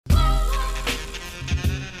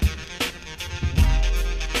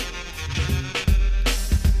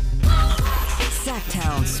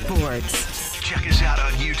Sacktown Sports. Check us out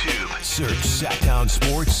on YouTube. Search Sacktown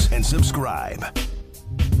Sports and subscribe.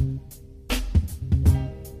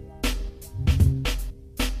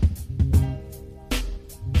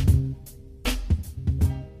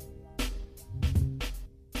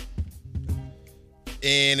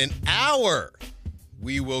 In an hour,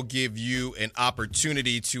 we will give you an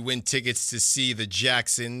opportunity to win tickets to see the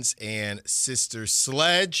Jacksons and Sister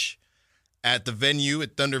Sledge at the venue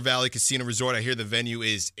at Thunder Valley Casino Resort. I hear the venue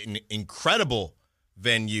is an incredible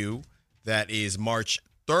venue. That is March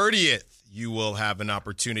 30th. You will have an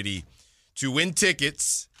opportunity to win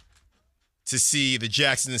tickets to see the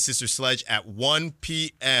Jacksons and Sister Sledge at 1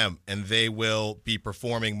 p.m. And they will be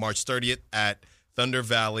performing March 30th at Thunder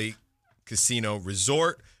Valley Casino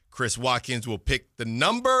Resort. Chris Watkins will pick the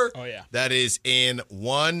number. Oh, yeah. That is in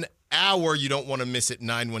 1 hour. You don't want to miss it.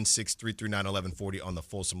 916-339-1140 on the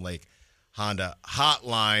Folsom Lake Honda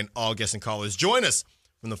hotline. All guests and callers join us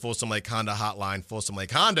from the Folsom Lake Honda hotline. Folsom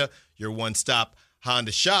Lake Honda, your one-stop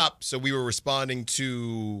Honda shop. So we were responding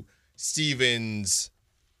to Steven's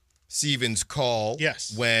call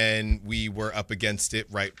when we were up against it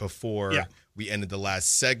right before we ended the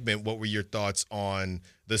last segment. What were your thoughts on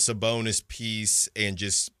the Sabonis piece and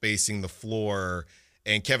just spacing the floor?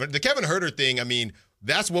 And the Kevin Huerter thing, I mean,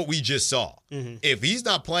 that's what we just saw. Mm-hmm. If he's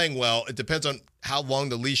not playing well, it depends on how long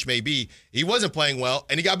the leash may be. He wasn't playing well,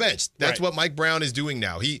 and he got benched. That's what Mike Brown is doing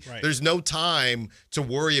now. There's no time to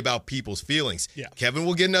worry about people's feelings. Yeah. Kevin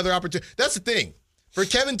will get another opportunity. That's the thing. For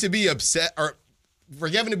Kevin to be upset,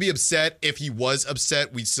 if he was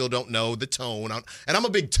upset, we still don't know the tone. And I'm a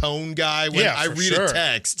big tone guy. When I read a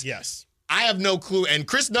text, I have no clue. And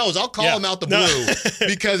Chris knows. I'll call him out the blue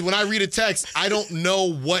because when I read a text, I don't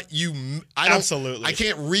know what you. Absolutely. I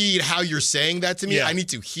can't read how you're saying that to me. I need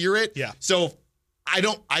to hear it. Yeah. So I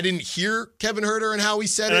didn't hear Kevin Huerter and how he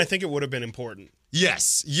said it. And I think it would have been important.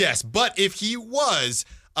 Yes. But if he was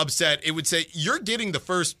upset, it would say, you're getting the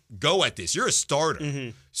first go at this. You're a starter.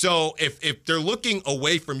 Mm-hmm. So if they're looking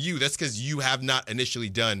away from you, that's because you have not initially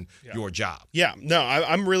done your job. Yeah. No,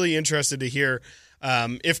 I'm really interested to hear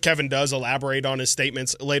if Kevin does elaborate on his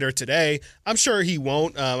statements later today. I'm sure he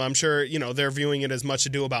won't. I'm sure, they're viewing it as much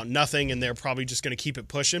ado about nothing, and they're probably just going to keep it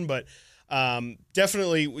pushing. But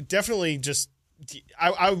definitely just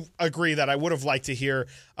I agree that I would have liked to hear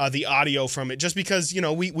the audio from it, just because,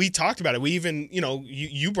 we talked about it. We even,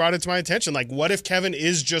 you brought it to my attention. Like, what if Kevin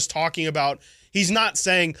is just talking about, he's not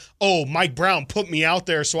saying, oh, Mike Brown put me out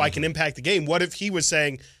there so I can impact the game. What if he was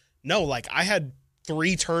saying, no, like, I had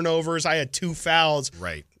 3 turnovers, I had 2 fouls.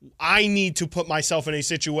 Right. I need to put myself in a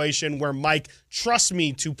situation where Mike trusts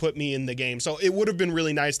me to put me in the game. So it would have been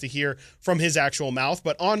really nice to hear from his actual mouth.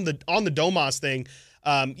 But on the Domas thing,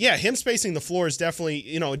 him spacing the floor is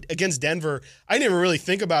definitely, against Denver. I didn't even really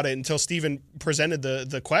think about it until Steven presented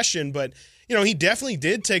the question, but he definitely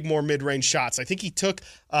did take more mid-range shots. I think he took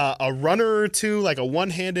a runner or two, like a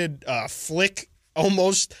one-handed flick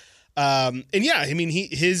almost.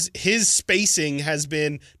 His spacing has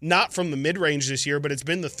been not from the mid-range this year, but it's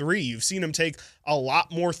been the 3. You've seen him take a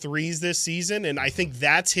lot more 3s this season, and I think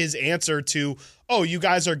that's his answer to, oh, you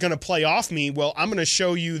guys are going to play off me. Well, I'm going to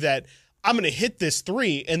show you that I'm going to hit this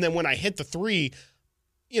 3, and then when I hit the 3,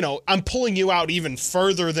 I'm pulling you out even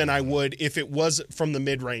further than I would if it was from the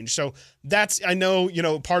mid-range. So that's, I know,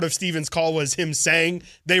 part of Steven's call was him saying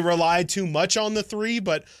they rely too much on the 3,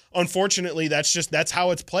 but unfortunately that's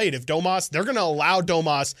how it's played. If Domas, they're going to allow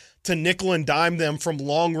Domas to nickel and dime them from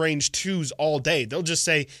long-range 2s all day. They'll just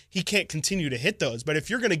say he can't continue to hit those. But if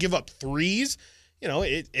you're going to give up 3s,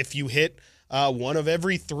 if you hit one of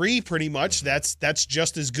every 3 pretty much, that's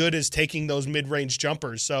just as good as taking those mid-range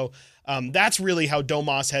jumpers. So that's really how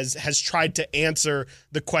Domas has tried to answer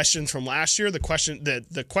the questions from last year. The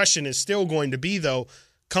question is still going to be, though,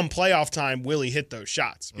 come playoff time, will he hit those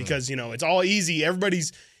shots? Because it's all easy.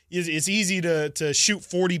 It's easy to shoot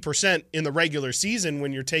 40% in the regular season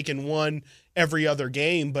when you're taking one every other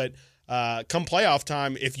game, but come playoff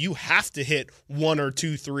time, if you have to hit 1 or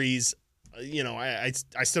 2 threes, I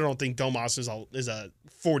still don't think Domas is a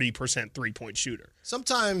 40% 3-point shooter.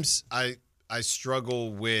 Sometimes I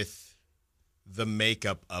struggle with the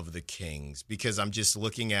makeup of the Kings because I'm just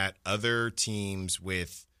looking at other teams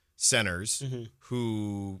with centers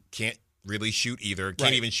who can't really shoot either,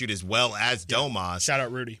 can't even shoot as well as Domas. Shout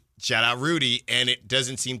out Rudy. And it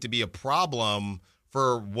doesn't seem to be a problem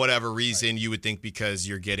for whatever reason. You would think because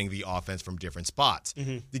you're getting the offense from different spots.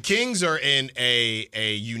 The Kings are in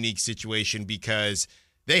a unique situation because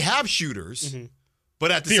they have shooters,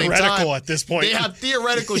 But at the same theoretical time, at this point. they have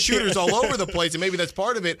theoretical shooters all over the place, and maybe that's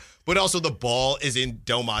part of it. But also the ball is in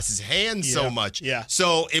Domas's hands so much. Yeah.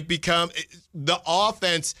 So the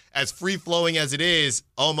offense, as free-flowing as it is,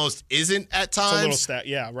 almost isn't at times. It's a little stat.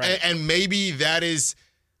 Yeah, right. And maybe that is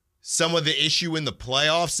some of the issue in the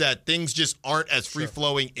playoffs, that things just aren't as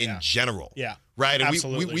free-flowing in general. Yeah. Right? And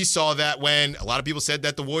absolutely. we saw that when a lot of people said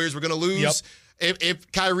that the Warriors were going to lose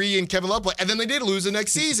if Kyrie and Kevin Love play. And then they did lose the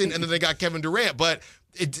next season, and then they got Kevin Durant. But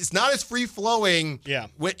it's not as free-flowing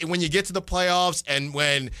when you get to the playoffs and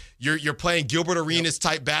when you're playing Gilbert Arenas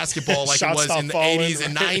type basketball like it was in the 80s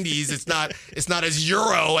and 90s. It's not as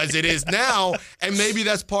Euro as it is now, and maybe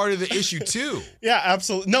that's part of the issue too. Yeah,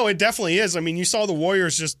 absolutely. No, it definitely is. I mean, you saw the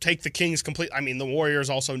Warriors just take the Kings complete. I mean, the Warriors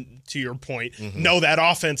also, to your point, know that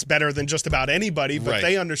offense better than just about anybody, but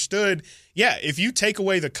they understood, if you take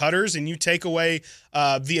away the cutters and you take away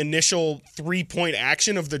the initial 3-point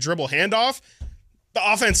action of the dribble handoff,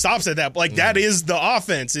 the offense stops at that. Like, that is the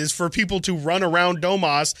offense, is for people to run around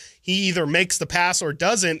Domas. He either makes the pass or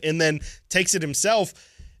doesn't and then takes it himself.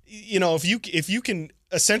 You know, if you can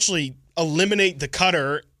essentially eliminate the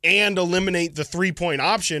cutter and eliminate the 3-point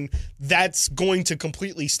option, that's going to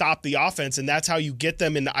completely stop the offense, and that's how you get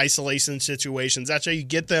them into isolation situations. That's how you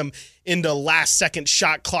get them into last-second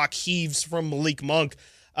shot clock heaves from Malik Monk.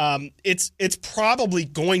 It's probably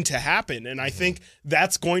going to happen, and I think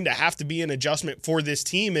that's going to have to be an adjustment for this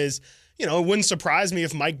team. Is, it wouldn't surprise me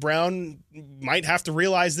if Mike Brown might have to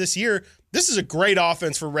realize this year, this is a great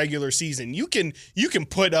offense for regular season. You can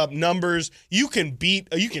put up numbers, you can beat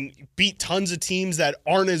tons of teams that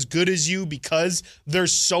aren't as good as you because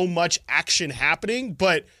there's so much action happening.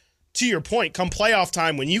 But to your point, come playoff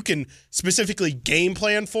time, when you can specifically game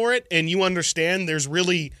plan for it and you understand there's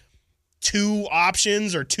really 2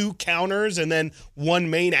 options or 2 counters and then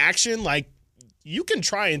 1 main action, like, you can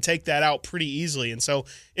try and take that out pretty easily. And so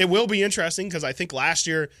it will be interesting, because I think last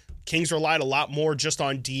year Kings relied a lot more just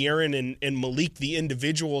on De'Aaron and Malik, the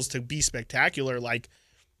individuals, to be spectacular. Like,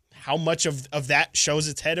 how much of that shows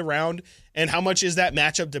its head around, and how much is that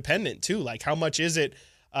matchup dependent too? Like, how much is it,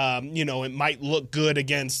 it might look good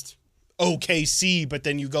against OKC, but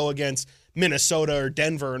then you go against Minnesota or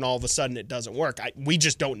Denver and all of a sudden it doesn't work. We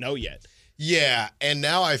just don't know yet. Yeah, and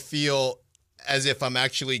now I feel as if I'm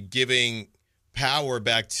actually giving power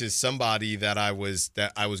back to somebody that I was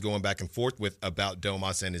going back and forth with about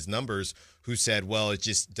Domas and his numbers, who said, well, it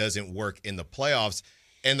just doesn't work in the playoffs.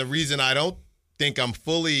 And the reason I don't think I'm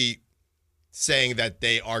fully saying that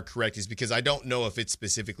they are correct is because I don't know if it's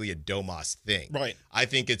specifically a Domas thing. Right. I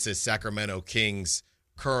think it's a Sacramento Kings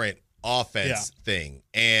current offense thing.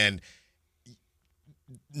 And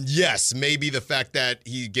yes, maybe the fact that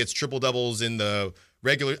he gets triple doubles in the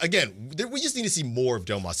regular, again, we just need to see more of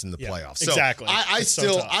Domas in the playoffs. So exactly.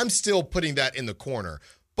 I'm still putting that in the corner.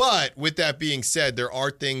 But with that being said, there are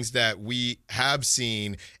things that we have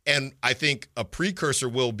seen, and I think a precursor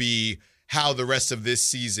will be how the rest of this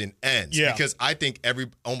season ends. Yeah. Because I think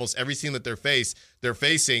almost every team that they're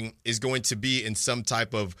facing is going to be in some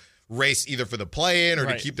type of race, either for the play-in or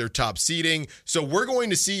to keep their top seeding. So we're going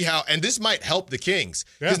to see how, and this might help the Kings,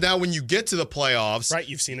 because now when you get to the playoffs,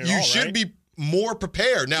 you've seen it you all, should be more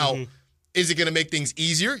prepared. Now, is it going to make things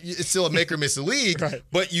easier? It's still a make or miss a league,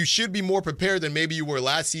 but you should be more prepared than maybe you were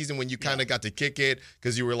last season when you kind of got to kick it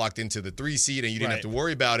because you were locked into the 3 seed and you didn't have to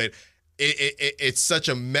worry about it. It's such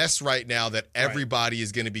a mess right now that everybody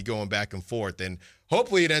is going to be going back and forth, and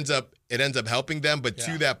hopefully it ends up helping them. But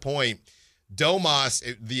to that point, Domas,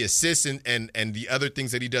 the assists and the other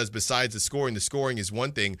things that he does besides the scoring is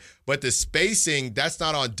one thing, but the spacing, that's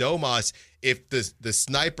not on Domas if the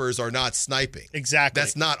snipers are not sniping. Exactly.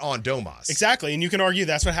 That's not on Domas. Exactly, and you can argue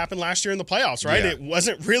that's what happened last year in the playoffs, right? Yeah. It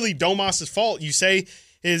wasn't really Domas's fault. You say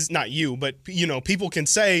not you, but people can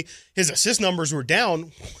say his assist numbers were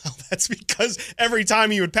down. Well, that's because every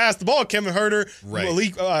time he would pass the ball, Kevin Huerter,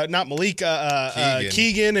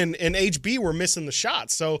 Keegan and HB were missing the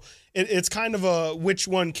shots. So it's kind of a which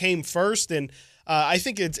one came first, and I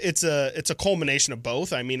think it's a culmination of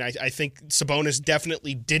both. I mean, I think Sabonis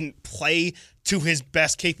definitely didn't play to his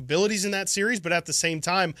best capabilities in that series, but at the same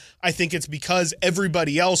time, I think it's because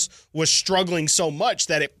everybody else was struggling so much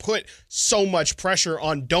that it put so much pressure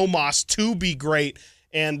on Domas to be great.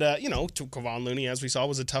 And to Kevon Looney, as we saw,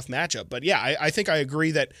 was a tough matchup. But yeah, I think I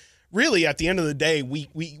agree that really at the end of the day,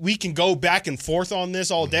 we can go back and forth on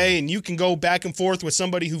this all day, and you can go back and forth with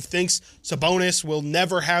somebody who thinks Sabonis will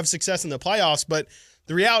never have success in the playoffs, but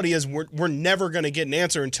the reality is we're never going to get an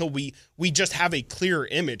answer until we just have a clearer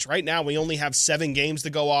image. Right now, we only have 7 games to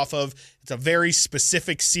go off of. It's a very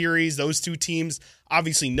specific series. Those two teams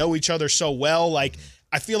obviously know each other so well. Like,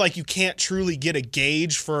 I feel like you can't truly get a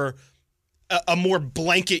gauge for a more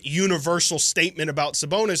blanket universal statement about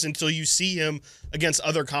Sabonis until you see him against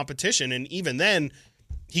other competition. And even then,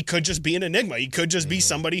 he could just be an enigma. He could just be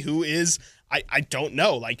somebody who is, I don't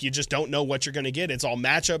know. Like, you just don't know what you're going to get. It's all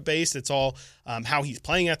matchup based. It's all how he's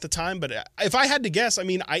playing at the time. But if I had to guess, I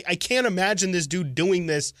mean, I can't imagine this dude doing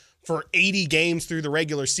this for 80 games through the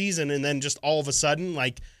regular season and then just all of a sudden,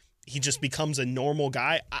 like, he just becomes a normal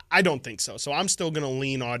guy. I don't think so. So I'm still going to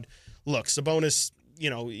lean on, look, Sabonis,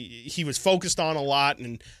 he was focused on a lot,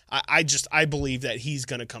 and I believe that he's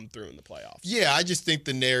going to come through in the playoffs. Yeah, I just think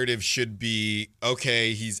the narrative should be,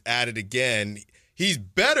 okay, he's at it again. He's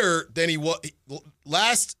better than he was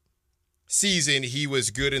last season. He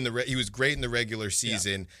was good he was great in the regular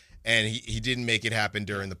season, and he didn't make it happen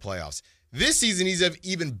during the playoffs. This season, he's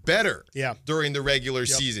even better during the regular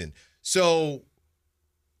season. So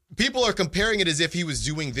people are comparing it as if he was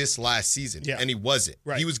doing this last season, and he wasn't.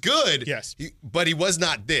 Right. He was good, but he was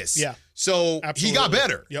not this. Yeah. So he got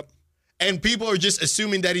better. Yep. And people are just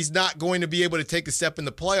assuming that he's not going to be able to take a step in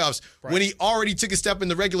the playoffs when he already took a step in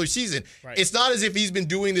the regular season. Right. It's not as if he's been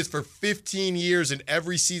doing this for 15 years and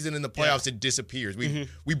every season in the playoffs it disappears.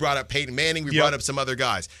 We brought up Peyton Manning. We brought up some other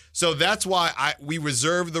guys. So that's why we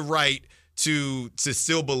reserve the right to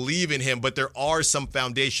still believe in him, but there are some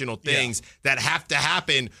foundational things that have to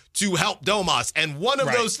happen to help Domas. And one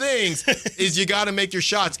of those things is you got to make your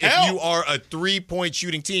shots if you are a three-point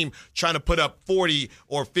shooting team trying to put up 40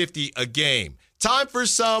 or 50 a game. Time for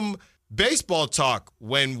some baseball talk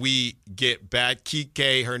when we get back.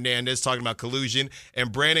 Kike Hernandez talking about collusion,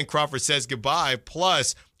 and Brandon Crawford says goodbye,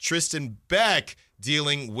 plus Tristan Beck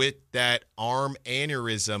dealing with that arm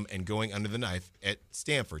aneurysm and going under the knife at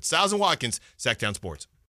Stanford. Stiles and Watkins, Sacktown Sports.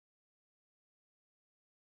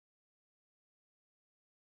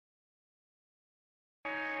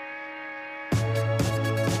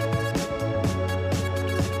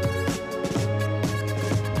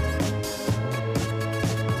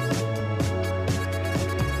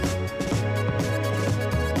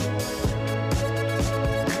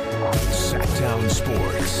 Sacktown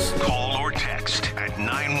Sports. Call or text at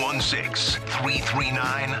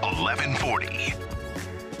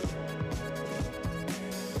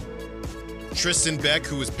 916-339-1140. Tristan Beck,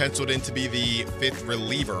 who was penciled in to be the fifth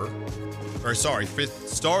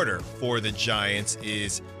starter for the Giants,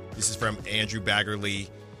 this is from Andrew Baggerly.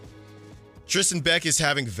 Tristan Beck is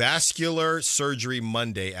having vascular surgery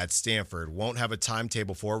Monday at Stanford. Won't have a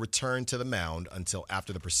timetable for a return to the mound until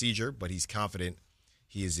after the procedure, but he's confident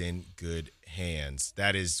he is in good hands.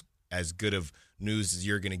 That is as good of news as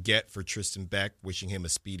you're going to get for Tristan Beck, wishing him a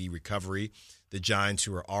speedy recovery. The Giants,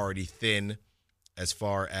 who are already thin as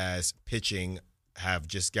far as pitching, have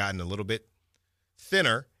just gotten a little bit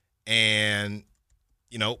thinner. And,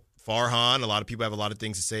 Farhan, a lot of people have a lot of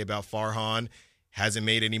things to say about Farhan. Hasn't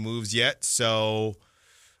made any moves yet, so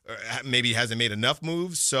maybe hasn't made enough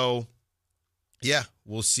moves. So, yeah,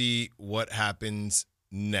 we'll see what happens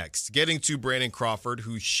next. Getting to Brandon Crawford,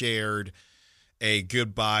 who shared a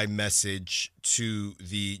goodbye message to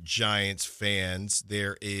the Giants fans.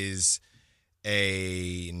 There is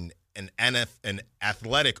an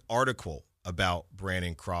athletic article about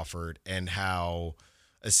Brandon Crawford and how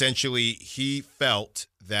essentially he felt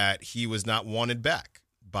that he was not wanted back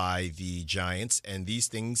by the Giants, and these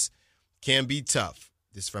things can be tough.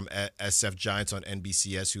 This is from SF Giants on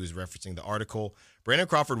NBCS, who is referencing the article. Brandon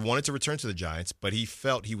Crawford wanted to return to the Giants, but he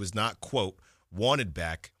felt he was not, quote, wanted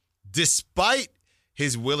back, despite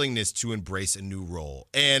his willingness to embrace a new role.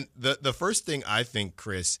 And the first thing I think,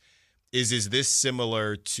 Chris, is this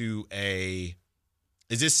similar to a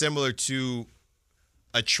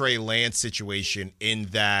Trey Lance situation in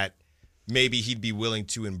that maybe he'd be willing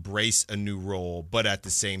to embrace a new role, but at the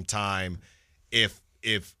same time, if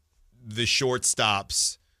the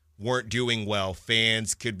shortstops weren't doing well,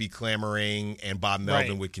 fans could be clamoring, and Bob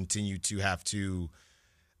Melvin would continue to have to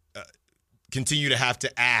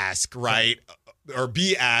ask, right? Or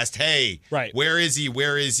be asked, hey, where is he?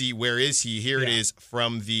 Where is he? Where is he? Here it is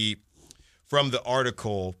from the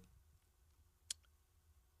article.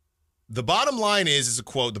 The bottom line is a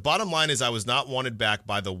quote, the bottom line is I was not wanted back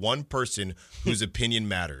by the one person whose opinion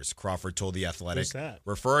matters, Crawford told The Athletic,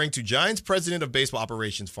 referring to Giants president of baseball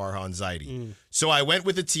operations, Farhan Zaidi. So I went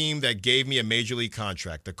with a team that gave me a major league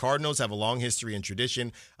contract. The Cardinals have a long history and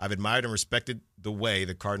tradition. I've admired and respected the way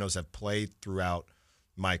the Cardinals have played throughout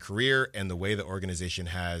my career and the way the organization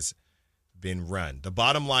has been run. The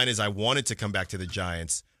bottom line is I wanted to come back to the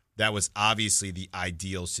Giants. That was obviously the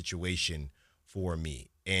ideal situation for me.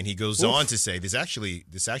 And he goes on to say, this actually,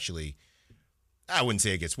 I wouldn't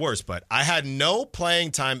say it gets worse, but I had no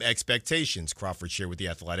playing time expectations, Crawford shared with The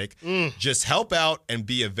Athletic. Just help out and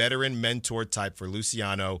be a veteran mentor type for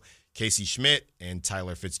Luciano, Casey Schmidt, and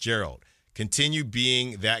Tyler Fitzgerald. Continue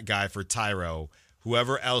being that guy for Tyro,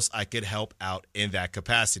 whoever else I could help out in that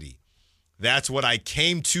capacity. That's what I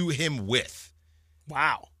came to him with.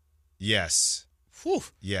 Wow. Yes. Whew.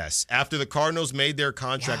 Yes. After the Cardinals made their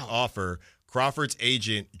contract offer, Crawford's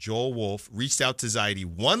agent, Joel Wolf, reached out to Zaidi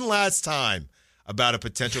one last time about a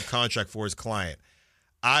potential contract for his client.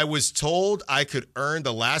 I was told I could earn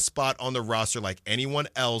the last spot on the roster like anyone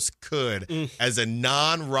else could as a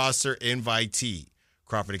non-roster invitee,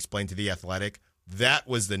 Crawford explained to The Athletic. That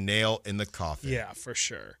was the nail in the coffin. Yeah, for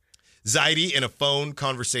sure. Zaidi, in a phone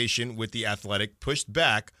conversation with The Athletic, pushed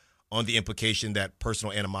back on the implication that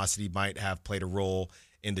personal animosity might have played a role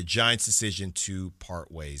in the Giants' decision to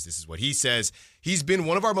part ways. This is what he says. He's been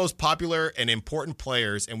one of our most popular and important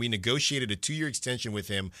players, and we negotiated a 2-year extension with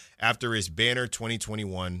him after his banner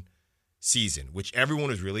 2021 season, which everyone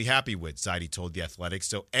was really happy with, Zaidi told The Athletic.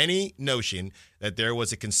 So any notion that there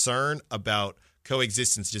was a concern about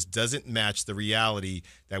coexistence just doesn't match the reality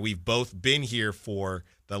that we've both been here for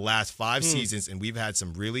the last 5 seasons, and we've had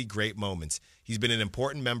some really great moments. He's been an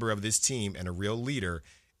important member of this team and a real leader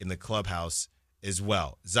in the clubhouse as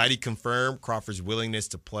well. Zaidi confirmed Crawford's willingness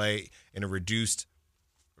to play in a reduced,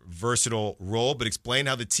 versatile role, but explained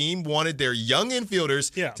how the team wanted their young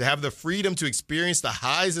infielders to have the freedom to experience the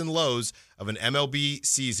highs and lows of an MLB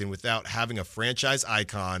season without having a franchise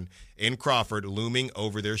icon in Crawford looming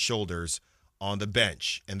over their shoulders on the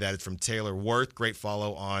bench. And that is from Taylor Worth, great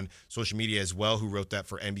follow on social media as well, who wrote that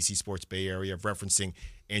for NBC Sports Bay Area, referencing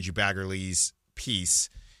Andrew Baggerly's piece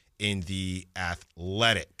in The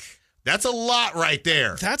Athletic. That's a lot right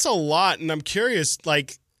there. That's a lot, and I'm curious,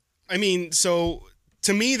 so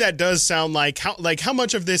to me that does sound like how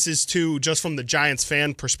much of this is too just from the Giants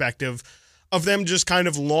fan perspective of them just kind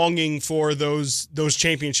of longing for those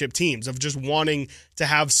championship teams, of just wanting to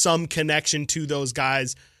have some connection to those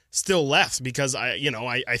guys still left, because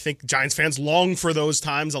I think Giants fans long for those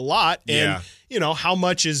times a lot. And how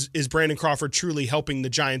much is Brandon Crawford truly helping the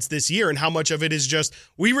Giants this year, and how much of it is just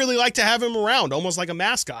we really like to have him around, almost like a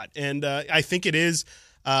mascot. And I think it is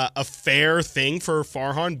a fair thing for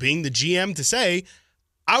Farhan, being the GM, to say,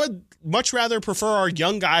 I would much rather prefer our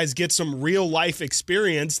young guys get some real life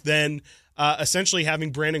experience than essentially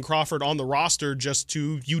having Brandon Crawford on the roster just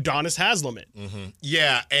to Udonis Haslem it.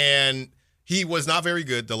 Yeah, and he was not very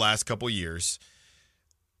good the last couple years.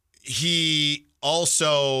 He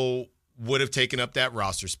also would have taken up that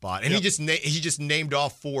roster spot, and he just named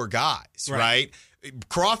off 4 guys, right?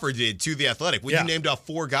 Crawford did to The Athletic. When you named off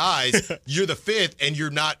 4 guys, you're the 5th, and you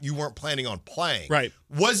weren't planning on playing. Right?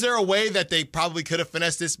 Was there a way that they probably could have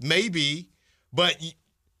finessed this? Maybe, but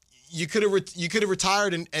you could have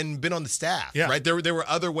retired and been on the staff, right? There were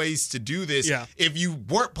other ways to do this. Yeah. If you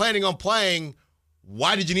weren't planning on playing,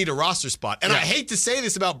 why did you need a roster spot? And I hate to say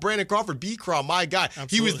this about Brandon Crawford, B-Craw, my guy.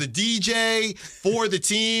 Absolutely. He was the DJ for the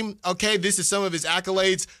team. Okay, this is some of his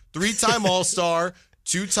accolades. 3-time All-Star,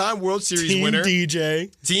 2-time World Series winner. Team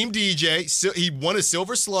DJ. He won a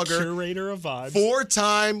Silver Slugger. Curator of vibes.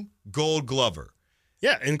 4-time Gold Glover.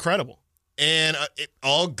 Yeah, incredible. And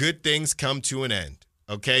all good things come to an end.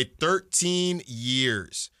 Okay, 13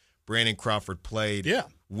 years Brandon Crawford played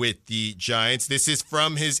with the Giants. This is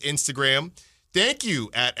from his Instagram. Thank you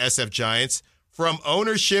at SF Giants, from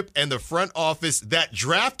ownership and the front office that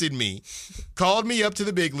drafted me, called me up to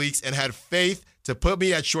the big leagues, and had faith to put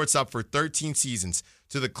me at shortstop for 13 seasons,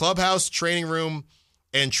 to the clubhouse, training room,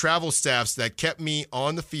 and travel staffs that kept me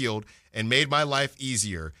on the field and made my life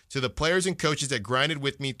easier, to the players and coaches that grinded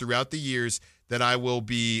with me throughout the years that I will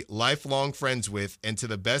be lifelong friends with, and to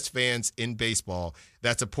the best fans in baseball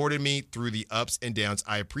that supported me through the ups and downs.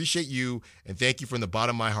 I appreciate you, and thank you from the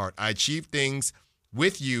bottom of my heart. I achieved things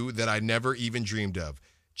with you that I never even dreamed of.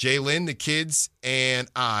 Jalen, the kids, and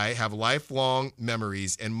I have lifelong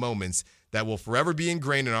memories and moments that will forever be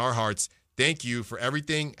ingrained in our hearts. Thank you for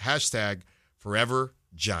everything.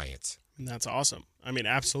 #ForeverGiant. And that's awesome. I mean,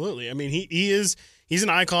 absolutely. I mean, he's an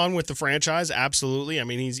icon with the franchise. Absolutely. I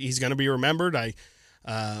mean, he's going to be remembered.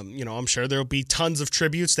 I'm sure there'll be tons of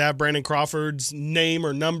tributes to have Brandon Crawford's name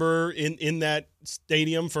or number in that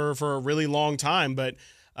stadium for a really long time. But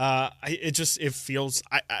it feels.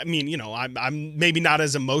 I'm maybe not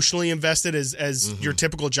as emotionally invested as your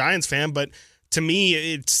typical Giants fan, but to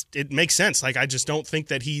me, it makes sense. Like, I just don't think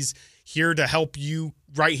that he's here to help you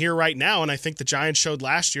right here, right now. And I think the Giants showed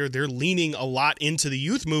last year they're leaning a lot into the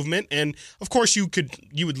youth movement. And of course, you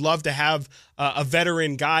would love to have a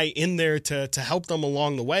veteran guy in there to help them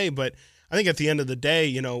along the way. But I think at the end of the day,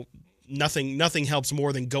 nothing helps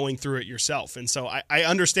more than going through it yourself. And so I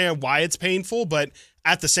understand why it's painful, but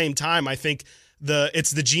at the same time, I think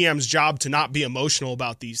it's the GM's job to not be emotional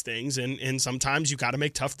about these things. And sometimes you got to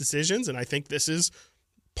make tough decisions. And I think this is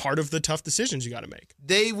part of the tough decisions you got to make.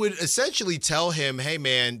 They would essentially tell him, hey,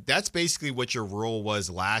 man, that's basically what your role was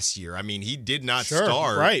last year. I mean, he did not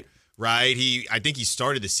start. Right. I think he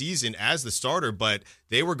started the season as the starter, but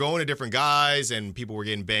they were going to different guys and people were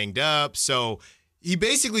getting banged up. So he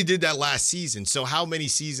basically did that last season. So how many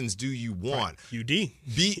seasons do you want? Right.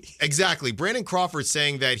 UD. Exactly. Brandon Crawford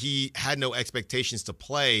saying that he had no expectations to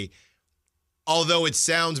play, although it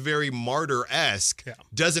sounds very martyr-esque,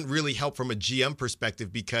 doesn't really help from a GM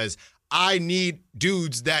perspective because I need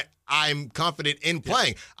dudes that I'm confident in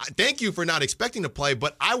playing. Thank you for not expecting to play,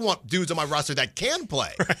 but I want dudes on my roster that can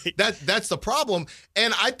play. Right. That's the problem.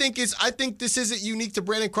 And I think this isn't unique to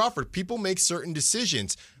Brandon Crawford. People make certain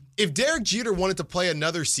decisions. If Derek Jeter wanted to play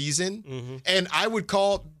another season, and I would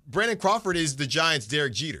call Brandon Crawford is the Giants'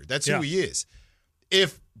 Derek Jeter. That's who he is.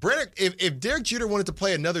 If Derek Jeter wanted to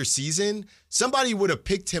play another season, somebody would have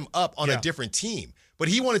picked him up on a different team. But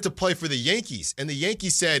he wanted to play for the Yankees, and the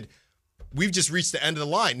Yankees said, we've just reached the end of the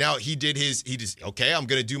line. Now he I'm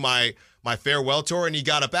going to do my farewell tour, and he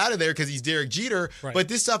got up out of there because he's Derek Jeter. Right. But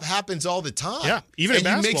this stuff happens all the time. Yeah, even in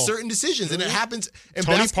basketball. You make certain decisions, and it happens in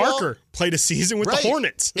Tony basketball. Parker played a season with the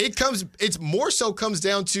Hornets. It's more so comes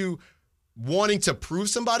down to wanting to prove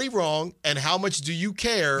somebody wrong, and how much do you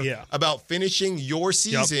care about finishing your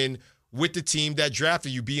season with the team that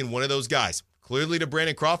drafted you being one of those guys. Clearly to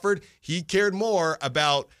Brandon Crawford, he cared more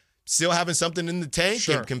about still having something in the tank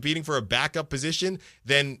and competing for a backup position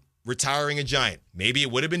than retiring a Giant. Maybe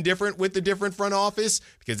it would have been different with the different front office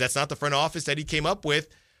because that's not the front office that he came up with.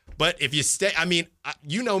 But if you stay, I mean,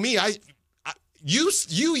 you know me, you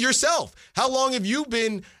yourself, how long have you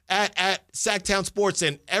been at Sacktown Sports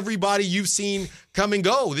and everybody you've seen come and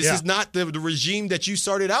go? This is not the regime that you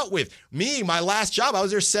started out with. Me, my last job, I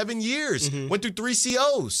was there 7 years, went through 3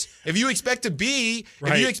 COs. If you expect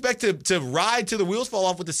to ride till the wheels fall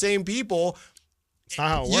off with the same people, it's not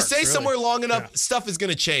how it you works, stay somewhere long enough, stuff is going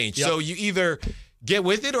to change. So you either get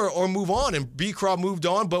with it or move on, and B-Craw moved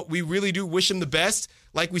on, but we really do wish him the best.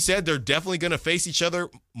 Like we said, they're definitely going to face each other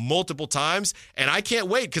multiple times, and I can't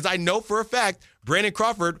wait because I know for a fact Brandon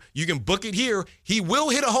Crawford, you can book it here, he will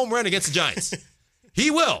hit a home run against the Giants.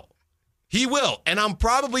 He will. And I'm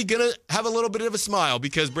probably going to have a little bit of a smile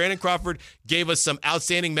because Brandon Crawford gave us some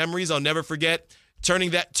outstanding memories. I'll never forget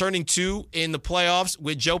turning 2 in the playoffs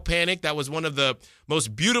with Joe Panic. That was one of the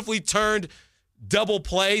most beautifully turned double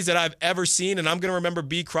plays that I've ever seen, and I'm going to remember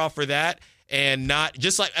B-Craw for that. And not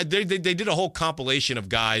just like they did a whole compilation of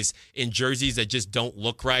guys in jerseys that just don't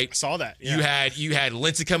look right. I saw that. Yeah. You had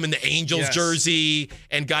Lincecum in the Angels jersey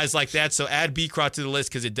and guys like that. So add B-Craw to the list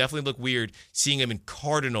because it definitely looked weird seeing him in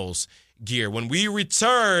Cardinals gear. When we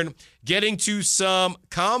return, getting to some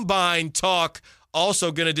combine talk,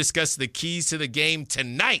 also going to discuss the keys to the game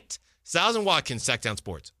tonight. Stiles and Watkins, Sacktown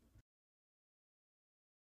Sports.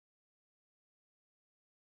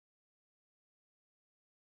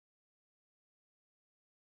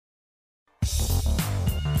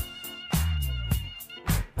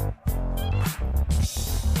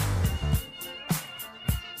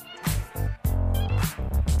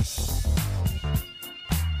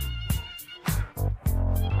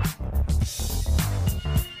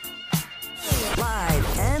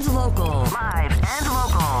 Live and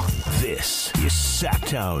local. This is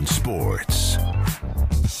Sacktown Sports.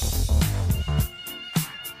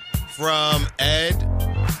 From Ed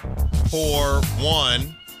for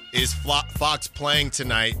 1, is Fox playing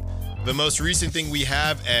tonight? The most recent thing we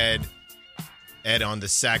have, Ed on the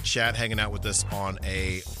Sack Chat, hanging out with us on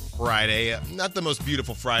a Friday. Not the most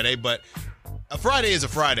beautiful Friday, but a Friday is a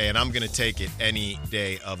Friday, and I'm going to take it any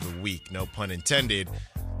day of the week. No pun intended.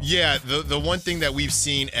 Yeah, the one thing that we've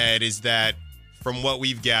seen, Ed, is that from what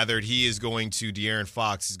we've gathered, De'Aaron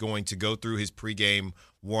Fox is going to go through his pregame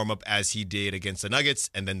warm-up as he did against the Nuggets,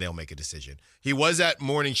 and then they'll make a decision. He was at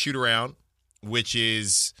morning shoot-around, which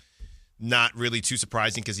is not really too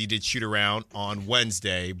surprising because he did shoot-around on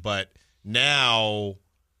Wednesday, but now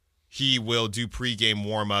he will do pregame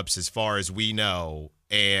warm-ups as far as we know,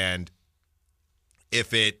 and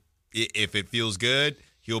if it feels good,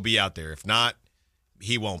 he'll be out there. If not,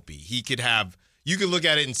 he won't be. You could look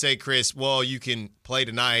at it and say, Chris, well, you can play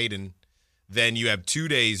tonight and then you have 2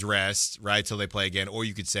 days rest, right, till they play again. Or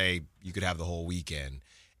you could say you could have the whole weekend.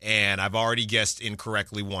 And I've already guessed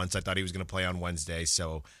incorrectly once. I thought he was going to play on Wednesday.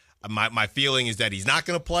 So my feeling is that he's not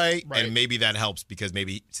going to play, and maybe that helps because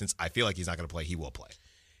maybe since I feel like he's not going to play, he will play.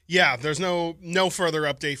 Yeah, there's no further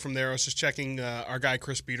update from there. I was just checking our guy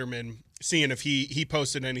Chris Biederman, seeing if he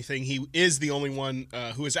posted anything. He is the only one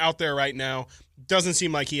who is out there right now. Doesn't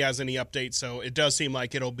seem like he has any updates, so it does seem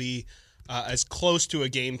like it'll be as close to a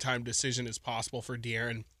game time decision as possible for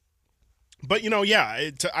De'Aaron. But,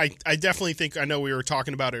 I definitely think, I know we were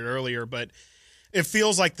talking about it earlier, but it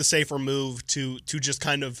feels like the safer move to just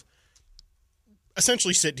kind of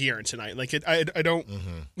essentially sit De'Aaron tonight. Like, I don't,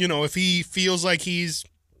 if he feels like he's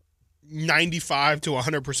 95 to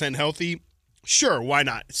 100% healthy, sure, why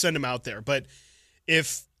not? Send him out there. But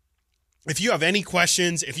if you have any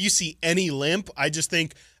questions, if you see any limp, I just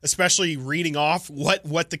think, especially reading off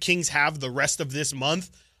what the Kings have the rest of this month,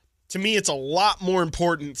 to me, it's a lot more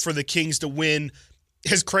important for the Kings to win.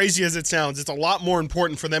 As crazy as it sounds, it's a lot more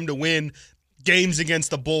important for them to win games against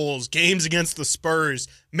the Bulls, games against the Spurs.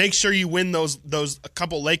 Make sure you win those a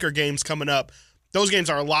couple Laker games coming up. Those games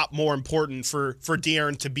are a lot more important for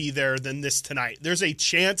De'Aaron to be there than this tonight. There's a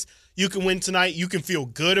chance you can win tonight. You can feel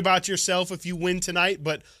good about yourself if you win tonight,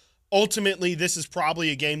 but ultimately this is probably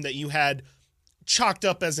a game that you had chalked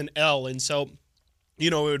up as an L, and so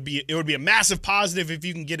it would be a massive positive if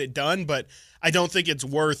you can get it done, but I don't think it's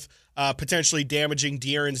worth potentially damaging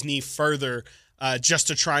De'Aaron's knee further just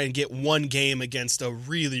to try and get one game against a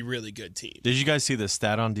really, really good team. Did you guys see the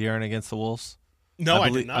stat on De'Aaron against the Wolves? No, I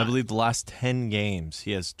did not. I believe the last 10 games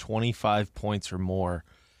he has 25 points or more,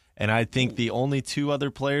 and I think the only two other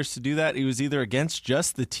players to do that, he was either against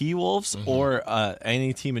just the T-Wolves or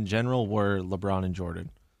any team in general, were LeBron and Jordan.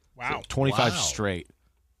 Wow. So 25 straight.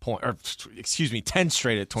 10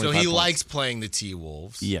 straight at 25 So he points. likes playing the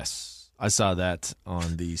T-Wolves. Yes. I saw that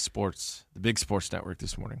on the big sports network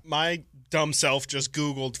this morning. My dumb self just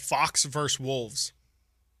Googled Fox versus Wolves.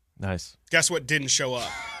 Nice. Guess what didn't show up?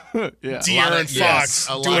 Yeah. De'Aaron Fox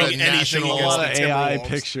a lot doing of anything national- against A lot the of AI Timberwolves.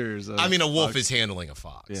 pictures. I mean, a wolf is handling a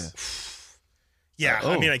fox. Yeah. Yeah,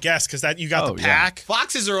 I mean, I guess, because you got the yeah. pack.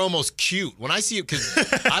 Foxes are almost cute. When I see it, because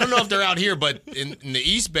I don't know if they're out here, but in the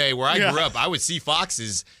East Bay where I grew up, I would see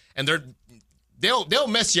foxes, and they'll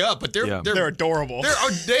mess you up, but They're adorable.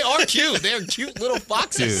 They are cute. They're cute little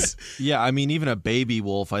foxes. Dude. Yeah, I mean, even a baby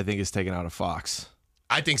wolf, I think, is taking out a fox.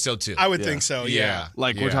 I think so too. I would think so, yeah.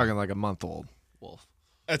 Like, we're talking like a month-old wolf.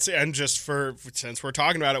 And just since we're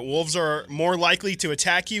talking about it, wolves are more likely to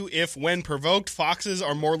attack you if, when provoked. Foxes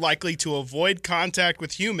are more likely to avoid contact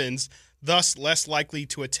with humans, thus less likely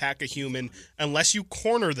to attack a human unless you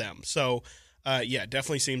corner them. So,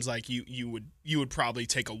 definitely seems like you would probably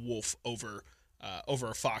take a wolf over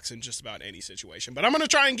a fox in just about any situation. But I'm going to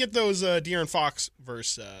try and get those De'Aaron Fox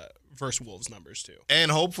versus Wolves numbers too.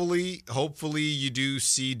 And hopefully you do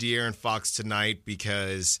see De'Aaron Fox tonight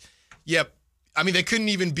because, I mean, they couldn't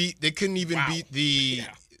even beat the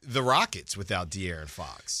Rockets without De'Aaron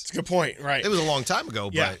Fox. It's a good point, right? It was a long time ago,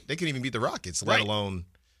 but Yeah. they couldn't even beat the Rockets, let alone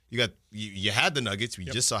you had the Nuggets. We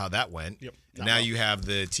just saw how that went. Yep. And now you have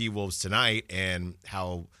the T-Wolves tonight and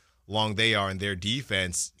how long they are in their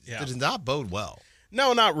defense. Yeah. It does not bode well.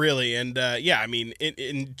 No, not really. And I mean,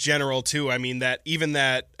 in general too. I mean that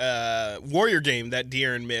Warrior game that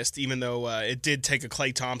De'Aaron missed, even though it did take a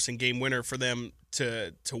Klay Thompson game winner for them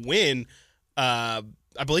to win. I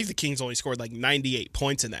believe the Kings only scored like 98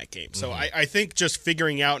 points in that game. So I think just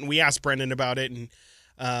figuring out, and we asked Brendan about it, and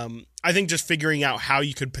I think just figuring out how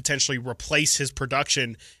you could potentially replace his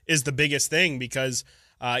production is the biggest thing because,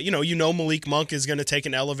 Malik Monk is going to take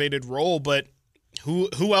an elevated role, but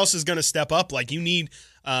who else is going to step up? Like you need,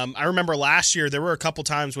 I remember last year there were a couple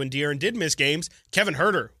times when De'Aaron did miss games. Kevin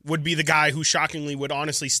Huerter would be the guy who shockingly would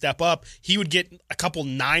honestly step up. He would get a couple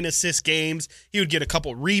 9-assist games. He would get a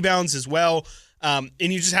couple rebounds as well. And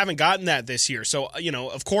you just haven't gotten that this year. So,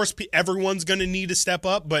 of course, everyone's going to need to step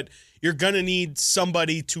up, but you're going to need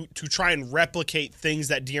somebody to try and replicate things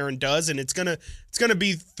that De'Aaron does, and it's gonna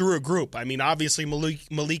be through a group. I mean, obviously,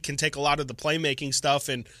 Malik can take a lot of the playmaking stuff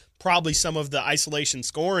and probably some of the isolation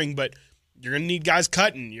scoring, but you're going to need guys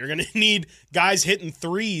cutting. You're going to need guys hitting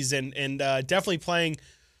threes and definitely playing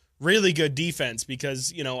really good defense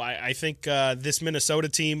because, I think this Minnesota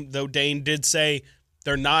team, though Dane did say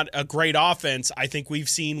they're not a great offense, I think we've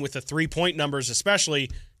seen with the 3-point numbers especially,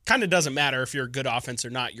 kind of doesn't matter if you're a good offense or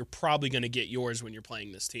not. You're probably going to get yours when you're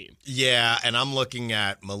playing this team. Yeah, and I'm looking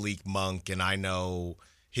at Malik Monk, and I know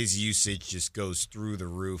his usage just goes through the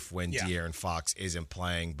roof when De'Aaron Fox isn't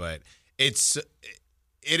playing, but it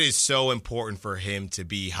is so important for him to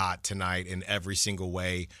be hot tonight in every single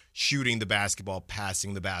way, shooting the basketball,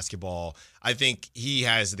 passing the basketball. I think he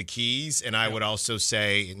has the keys, and I would also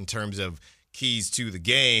say in terms of keys to the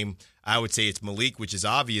game, I would say it's Malik, which is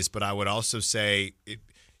obvious, but I would also say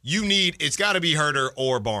it's got to be Huerter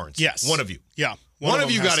or Barnes. Yes. One of you. Yeah. One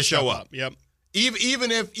of you got to show up. Yep.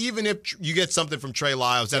 Even if you get something from Trey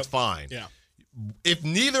Lyles, that's fine. Yeah. If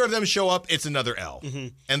neither of them show up, it's another L.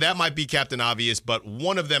 And that might be Captain Obvious, but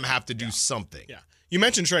one of them have to do something. Yeah. You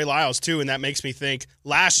mentioned Trey Lyles, too, and that makes me think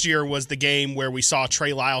last year was the game where we saw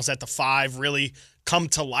Trey Lyles at the 5 really come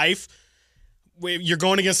to life. You're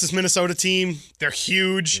going against this Minnesota team. They're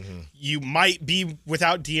huge. You might be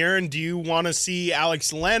without De'Aaron. Do you want to see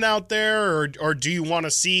Alex Len out there, or do you want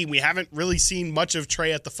to see – we haven't really seen much of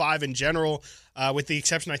Trey at the 5 in general, with the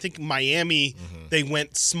exception, I think, Miami. They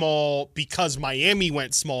went small because Miami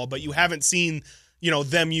went small, but you haven't seen,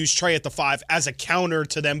 them use Trey at the 5 as a counter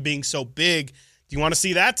to them being so big. Do you want to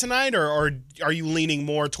see that tonight, or are you leaning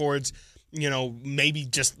more towards – maybe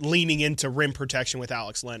just leaning into rim protection with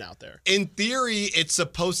Alex Len out there? In theory, it's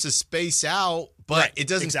supposed to space out, but it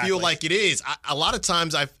doesn't feel like it is. A lot of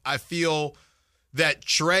times I feel that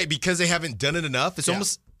Trey, because they haven't done it enough, it's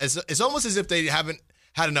almost as if they haven't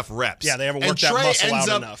had enough reps. Yeah, they haven't worked that muscle out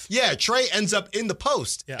enough. Yeah, Trey ends up in the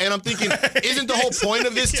post. Yeah. And I'm thinking, isn't the whole point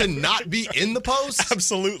of this to not be in the post?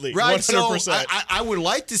 Absolutely. Right? 100%. So I would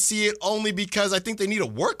like to see it only because I think they need to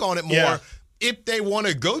work on it more. If they want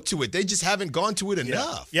to go to it, they just haven't gone to it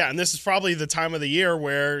enough. Yeah, and this is probably the time of the year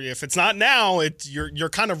where if it's not now, you're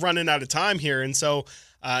kind of running out of time here. And so,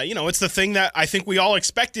 it's the thing that I think we all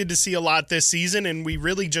expected to see a lot this season, and we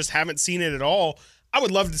really just haven't seen it at all. I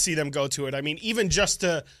would love to see them go to it. I mean, even just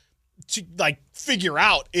to figure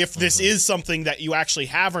out if this is something that you actually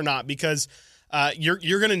have or not, because you're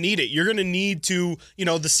going to need it. You're going to need to,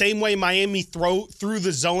 the same way Miami threw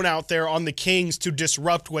the zone out there on the Kings to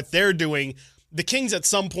disrupt what they're doing. The Kings at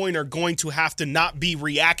some point are going to have to not be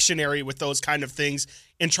reactionary with those kind of things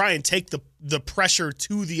and try and take the pressure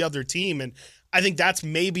to the other team. And I think that's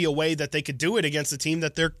maybe a way that they could do it against a team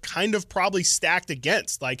that they're kind of probably stacked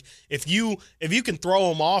against. Like if you can throw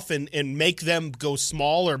them off and make them go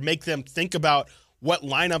small or make them think about what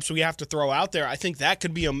lineups we have to throw out there, I think that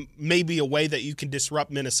could be maybe a way that you can disrupt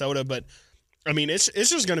Minnesota. But I mean, it's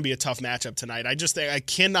just going to be a tough matchup tonight. I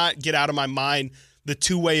cannot get out of my mind the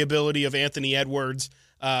two-way ability of Anthony Edwards,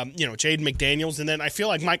 Jaden McDaniels, and then I feel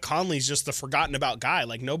like Mike Conley's just the forgotten about guy.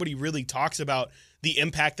 Like nobody really talks about the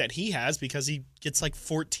impact that he has because he gets like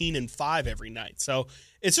 14 and 5 every night. So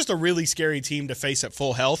it's just a really scary team to face at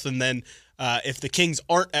full health. And then if the Kings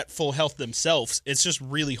aren't at full health themselves, it's just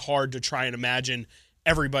really hard to try and imagine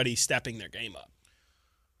everybody stepping their game up.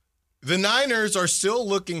 The Niners are still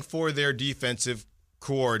looking for their defensive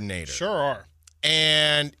coordinator. Sure are.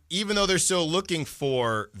 And even though they're still looking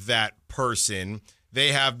for that person,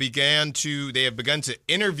 they have begun to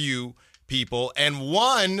interview people. And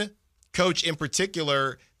one coach in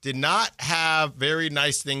particular did not have very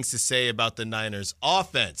nice things to say about the Niners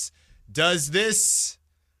offense. Does this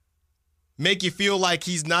make you feel like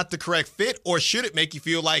he's not the correct fit, or should it make you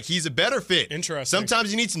feel like he's a better fit? Interesting. Sometimes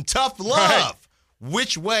you need some tough love. Right.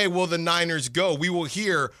 Which way will the Niners go? We will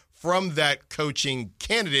hear from that coaching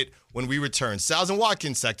candidate when we return. Stiles and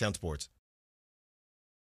Watkins, Sacktown Sports.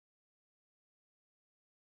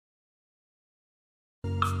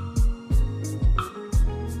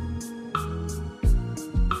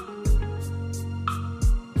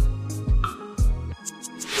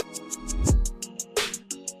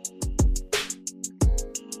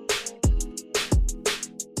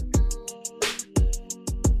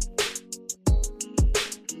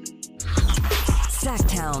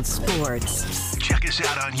 Sacktown Sports. Check us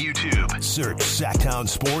out on YouTube. Search Sacktown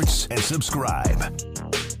Sports and subscribe.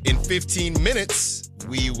 In 15 minutes,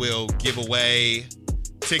 we will give away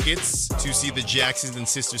tickets to see the Jacksons and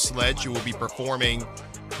Sister Sledge, who will be performing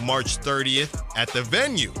March 30th at the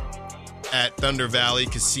venue at Thunder Valley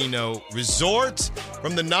Casino Resort.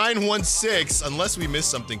 From the 916, unless we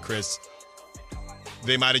missed something, Chris,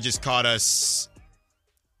 they might have just caught us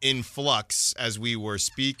in flux as we were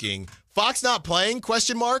speaking. Fox not playing? ?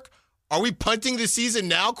 Are we punting the season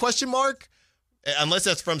now? ? Unless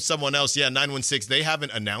that's from someone else. Yeah, 916. They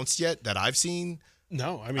haven't announced yet that I've seen.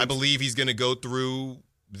 No, I mean, I believe he's going to go through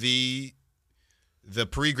the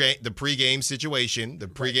pregame situation, the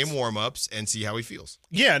pregame warm-ups, and see how he feels.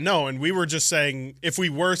 Yeah, no, and we were just saying, if we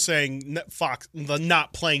were saying Fox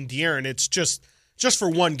not playing De'Aaron, it's just for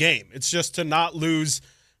one game. It's just to not lose,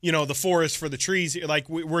 the forest for the trees. Like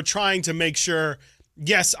we're trying to make sure.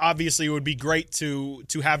 Yes, obviously it would be great to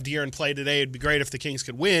have De'Aaron play today. It'd be great if the Kings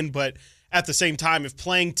could win, but at the same time, if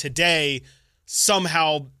playing today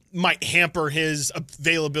somehow might hamper his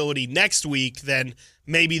availability next week, then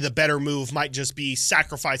maybe the better move might just be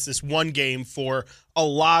sacrifice this one game for a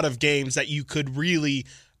lot of games that you could really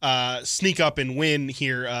sneak up and win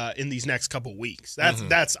here in these next couple weeks.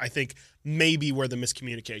 That's I think maybe where the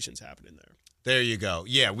miscommunication's happening there. There you go.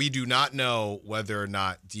 Yeah, we do not know whether or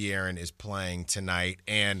not De'Aaron is playing tonight,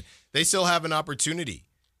 and they still have an opportunity.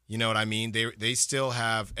 You know what I mean? They still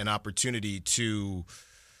have an opportunity to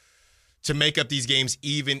make up these games,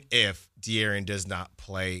 even if De'Aaron does not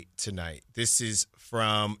play tonight. This is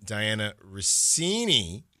from Diana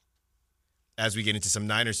Rossini. As we get into some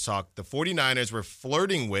Niners talk, the 49ers were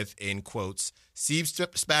flirting with, in quotes, Steve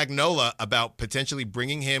Spagnuolo about potentially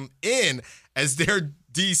bringing him in as their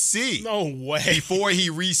DC. No way. Before he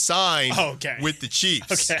re-signed with the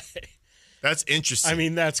Chiefs. Okay. That's interesting. I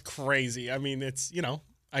mean, that's crazy. I mean, it's,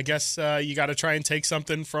 I guess you got to try and take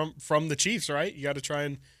something from the Chiefs, right? You got to try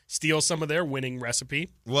and steal some of their winning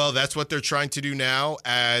recipe. Well, that's what they're trying to do now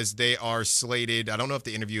as they are slated. I don't know if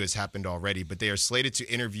the interview has happened already, but they are slated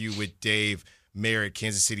to interview with Dave Merritt,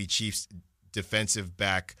 Kansas City Chiefs defensive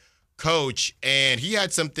back coach. And he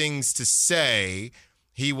had some things to say.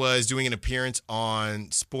 He was doing an appearance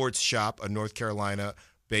on Sports Shop, a North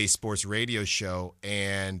Carolina-based sports radio show,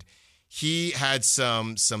 and he had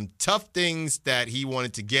some tough things that he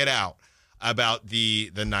wanted to get out about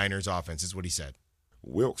the Niners offense, is what he said.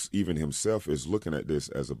 Wilkes, even himself, is looking at this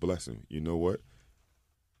as a blessing. You know what?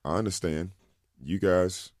 I understand you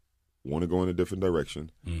guys want to go in a different direction,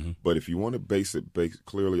 but if you want to base it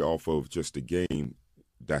clearly off of just the game,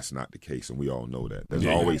 that's not the case, and we all know that. There's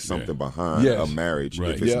always something behind a marriage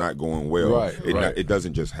if it's not going well. It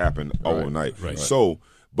doesn't just happen overnight. So,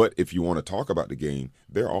 but if you want to talk about the game,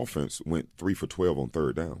 their offense went 3 for 12 on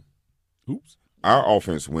third down. Oops. Our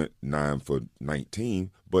offense went 9 for 19,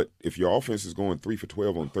 but if your offense is going 3 for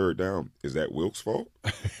 12 on third down, is that Wilkes' fault?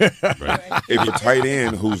 If your tight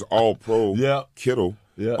end, who's all pro, Kittle,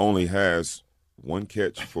 only has one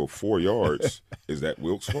catch for 4 yards, is that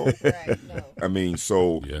Wilkes' fault? No. I mean,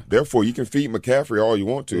 so therefore you can feed McCaffrey all you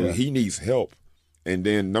want to. He needs help. And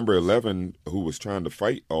then number 11, who was trying to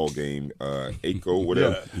fight all game, Aiko,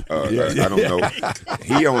 whatever, I don't know.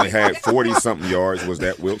 He only had 40-something yards. Was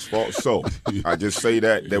that Wilkes' fault? So I just say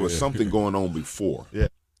that there was something going on before. Yeah.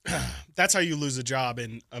 That's how you lose a job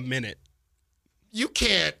in a minute. You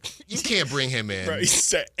can't bring him in. Bro, you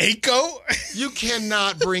said Aiko? You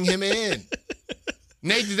cannot bring him in.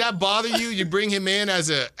 Nate, did that bother you? You bring him in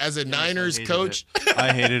as a Niners coach?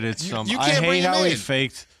 I hated it so much. You can't bring him how in. he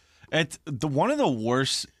faked. It's one of the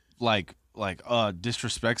worst,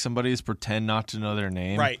 disrespect somebody is pretend not to know their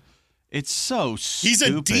name. Right. It's so stupid. He's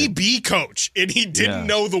a DB coach, and he didn't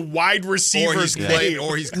know the wide receiver's name.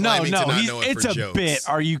 Or he's claiming to not know it it's for a jokes. bit.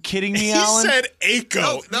 Are you kidding me, He Alan? said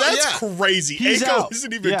Aiko. That's crazy. He's Aiko out.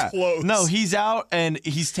 isn't even close. No, he's out, and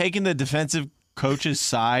he's taking the defensive coach's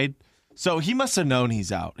side. So he must have known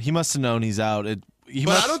he's out. I don't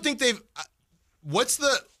think they've. What's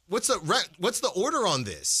the order on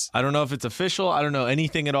this? I don't know if it's official. I don't know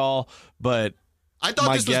anything at all. But I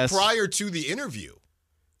thought this was prior to the interview.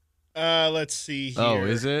 Let's see here. Oh,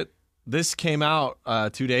 is it? This came out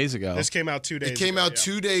 2 days ago. This came out 2 days ago. It came out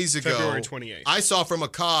 2 days ago. February 28th. I saw from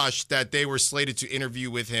Akash that they were slated to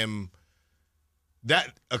interview with him.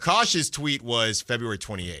 That Akash's tweet was February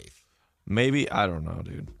 28th. Maybe. I don't know,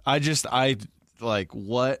 dude.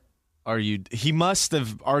 What are you? He must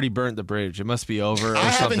have already burnt the bridge. It must be over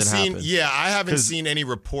or something happened. Yeah, I haven't seen any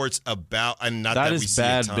reports about, and not that we see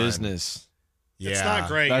bad a ton. business. Yeah, it's not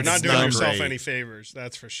great. You're not doing yourself any favors,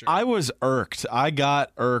 that's for sure. I was irked. I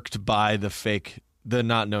got irked by the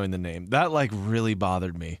not knowing the name. That really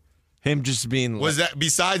bothered me. Him just being was that.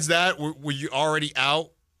 Besides that, were you already out?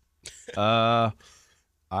 I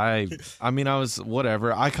was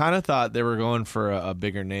whatever. I kind of thought they were going for a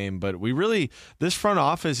bigger name, but this front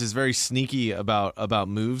office is very sneaky about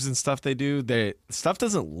moves and stuff they do. Stuff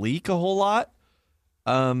doesn't leak a whole lot.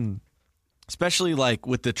 Especially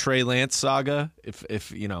with the Trey Lance saga,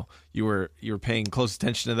 if you were paying close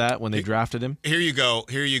attention to that when they drafted him. Here you go.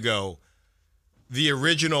 The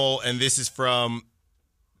original, and this is from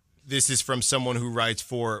someone who writes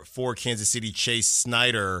for Kansas City, Chase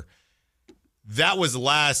Snyder. That was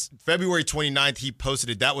February 29th, he posted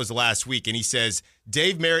it. That was last week, and he says,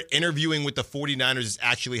 Dave Merritt interviewing with the 49ers is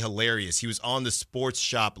actually hilarious. He was on the Sports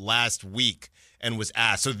Shop last week and was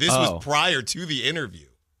asked. So this was prior to the interview.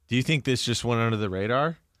 Do you think this just went under the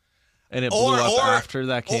radar and it blew up after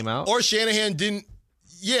that came out? Or Shanahan didn't.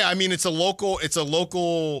 Yeah, I mean, it's a local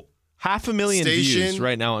 500,000 views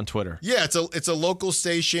right now on Twitter. Yeah, it's a local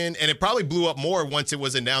station, and it probably blew up more once it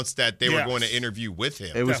was announced that they were going to interview with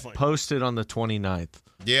him. It was posted on the 29th.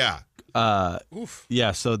 Yeah.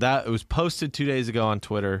 Yeah, so it was posted 2 days ago on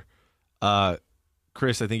Twitter.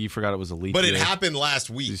 Chris, I think you forgot it was a leap year. But it happened last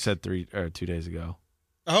week. You said 2 days ago.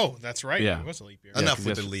 Oh, that's right. Yeah. It was a leap year. Enough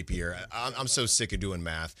with the leap year. I'm so sick of doing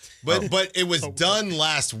math. But it was done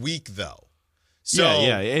last week, though. So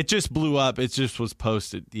yeah, it just blew up. It just was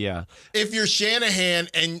posted. Yeah. If you're Shanahan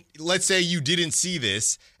and let's say you didn't see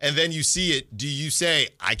this and then you see it, do you say,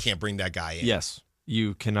 I can't bring that guy in? Yes.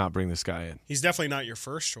 You cannot bring this guy in. He's definitely not your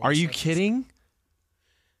first choice. Are you kidding?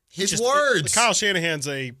 His words. Kyle Shanahan's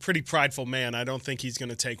a pretty prideful man. I don't think he's going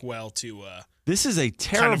to take well to This is a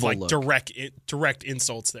terrible kind of like look. direct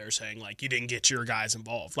insults there, saying like you didn't get your guys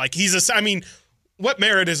involved. Like I mean, what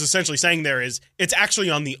Merritt is essentially saying there is it's actually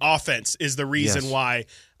on the offense is the reason why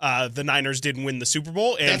the Niners didn't win the Super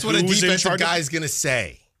Bowl. And that's what a defensive guy is going to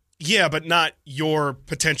say. Yeah, but not your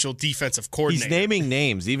potential defensive coordinator. He's naming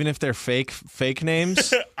names, even if they're fake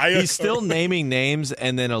names. He's still naming names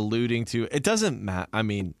and then alluding to it. Doesn't matter. I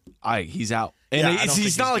mean, he's out, and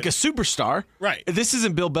he's not like a superstar, right? This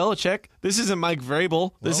isn't Bill Belichick. This isn't Mike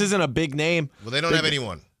Vrabel. This isn't a big name. Well, they don't have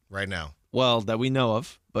anyone right now. Well, that we know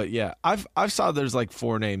of, but yeah, I've saw there's like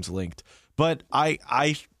 4 names linked, but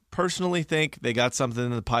I personally think they got something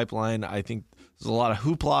in the pipeline. I think there's a lot of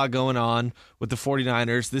hoopla going on with the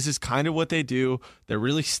 49ers. This is kind of what they do. They're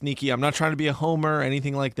really sneaky. I'm not trying to be a homer or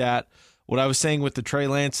anything like that. What I was saying with the Trey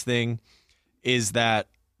Lance thing is that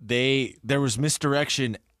there was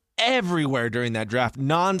misdirection everywhere during that draft,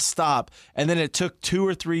 nonstop. And then it took 2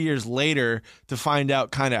 or 3 years later to find out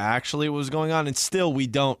kind of actually what was going on. And still, we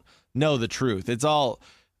don't know the truth. It's all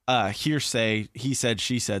hearsay, he said,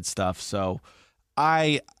 she said stuff. So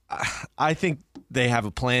I think they have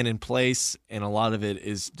a plan in place, and a lot of it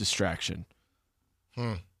is distraction.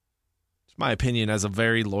 It's my opinion as a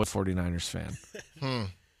very loyal 49ers fan.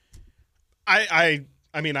 I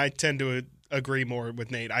mean, I tend to agree more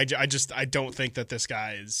with Nate. I don't think that this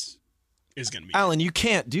guy is going to be. Alan, you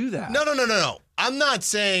can't do that. No. I'm not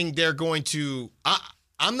saying they're going to.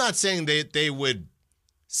 I'm not saying they would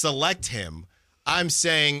select him. I'm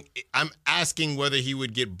asking whether he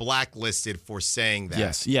would get blacklisted for saying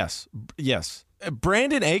that. Yes.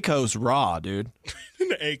 Brandon Ako's raw, dude.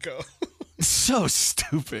 Ako. So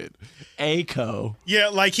stupid. Ako. Yeah,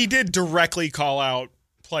 like he did directly call out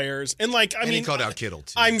players. And like, I mean, he called out Kittle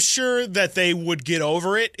too. I'm sure that they would get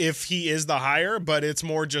over it if he is the hire, but it's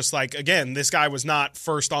more just like, again, this guy was not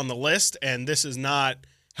first on the list, and this is not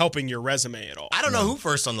helping your resume at all. I don't know who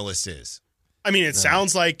first on the list is. I mean, it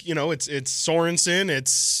sounds like, it's Sorensen,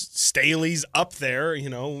 it's Staley's up there.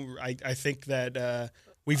 I think that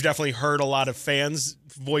we've definitely heard a lot of fans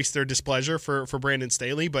voice their displeasure for Brandon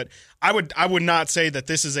Staley, but I would not say that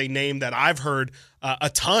this is a name that I've heard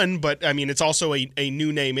a ton, but I mean, it's also a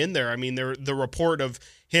new name in there. I mean, the report of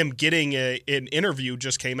him getting an interview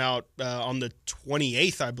just came out on the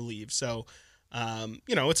 28th, I believe. So,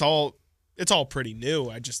 it's all pretty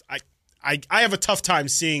new. I have a tough time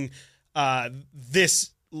seeing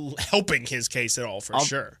this helping his case at all, for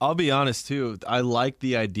sure. I'll be honest, too. I like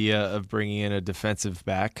the idea of bringing in a defensive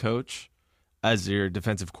back coach as your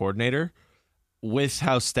defensive coordinator. With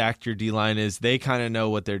how stacked your D-line is, they kind of know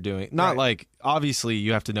what they're doing. Not like, obviously,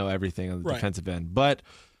 you have to know everything on the defensive end, but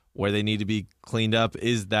where they need to be cleaned up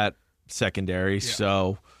is that secondary. Yeah.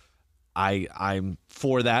 So I'm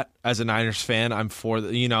for that as a Niners fan. I'm for,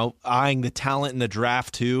 eyeing the talent in the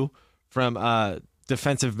draft, too, from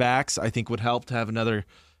defensive backs, I think would help to have another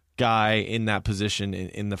guy in that position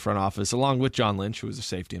in the front office, along with John Lynch, who was a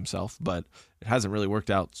safety himself, but it hasn't really worked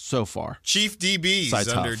out so far. Chief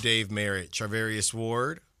DBs under Dave Merritt: Charvarius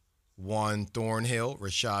Ward, Juan Thornhill,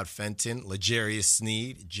 Rashad Fenton, L'Jarius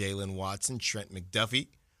Sneed, Jalen Watson, Trent McDuffie,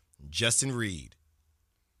 Justin Reed.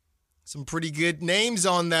 Some pretty good names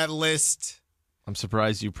on that list. I'm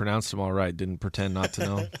surprised you pronounced them all right. Didn't pretend not to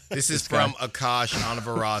know. This is from Akash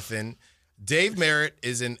Anavarathan. Dave Merritt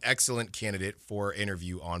is an excellent candidate for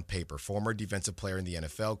interview on paper. Former defensive player in the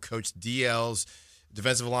NFL, coached DLs,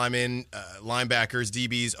 defensive linemen, linebackers,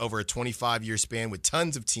 DBs over a 25-year span with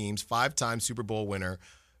tons of teams, 5-time Super Bowl winner,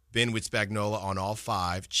 been with Spagnuolo on all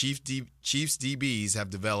 5. Chiefs DBs have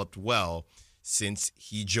developed well since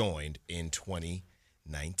he joined in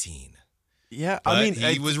 2019. Yeah, But I mean,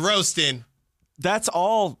 he was roasting. That's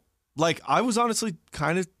all. Like, I was honestly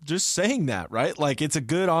kind of just saying that, right? Like, it's a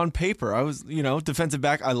good on paper. I was, defensive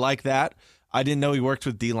back. I like that. I didn't know he worked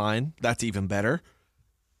with D-line. That's even better.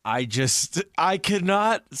 I could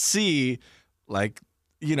not see, like,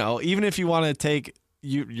 even if you want to take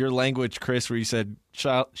your language, Chris, where you said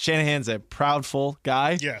Shanahan's a proudful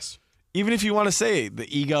guy. Yes. Even if you want to say the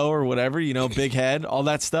ego or whatever, big head, all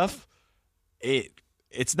that stuff,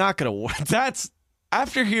 it's not going to work.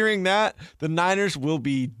 After hearing that, the Niners will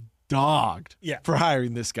be dogged for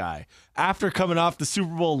hiring this guy. After coming off the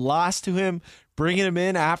Super Bowl loss to him, bringing him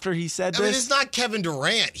in after he said this. I mean, it's not Kevin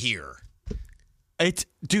Durant here.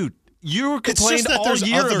 Dude, You It's complained just that all there's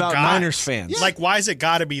year other about guys. Niners fans. Like, why is it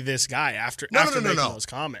got to be this guy after No. making those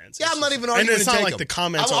comments? Yeah, It's I'm not just- even arguing. And it's to not take like him. the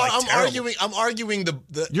comments I'm, are like I'm terrible. arguing. I'm arguing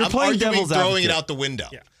the. You're I'm playing arguing devil's throwing it advocate. out the window.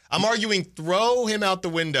 Yeah. I'm arguing throw him out the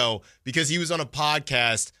window because he was on a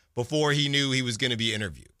podcast before he knew he was going to be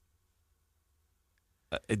interviewed,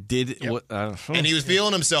 It did. Yep. What, and he was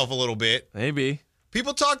feeling himself a little bit. maybe.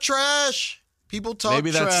 People talk trash. People talk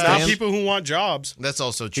Maybe that's trash. Not Stan- people who want jobs. That's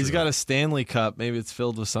also true. He's got a Stanley Cup. Maybe it's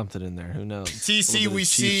filled with something in there. Who knows? TC, A little bit we of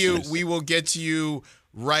see Chiefs you. juice. We will get to you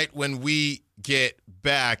right when we get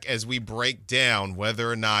back as we break down whether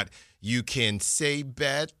or not you can say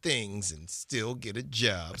bad things and still get a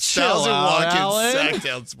job. Chill Stiles and out, Watkins, Alan.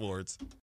 Sacktown Sports.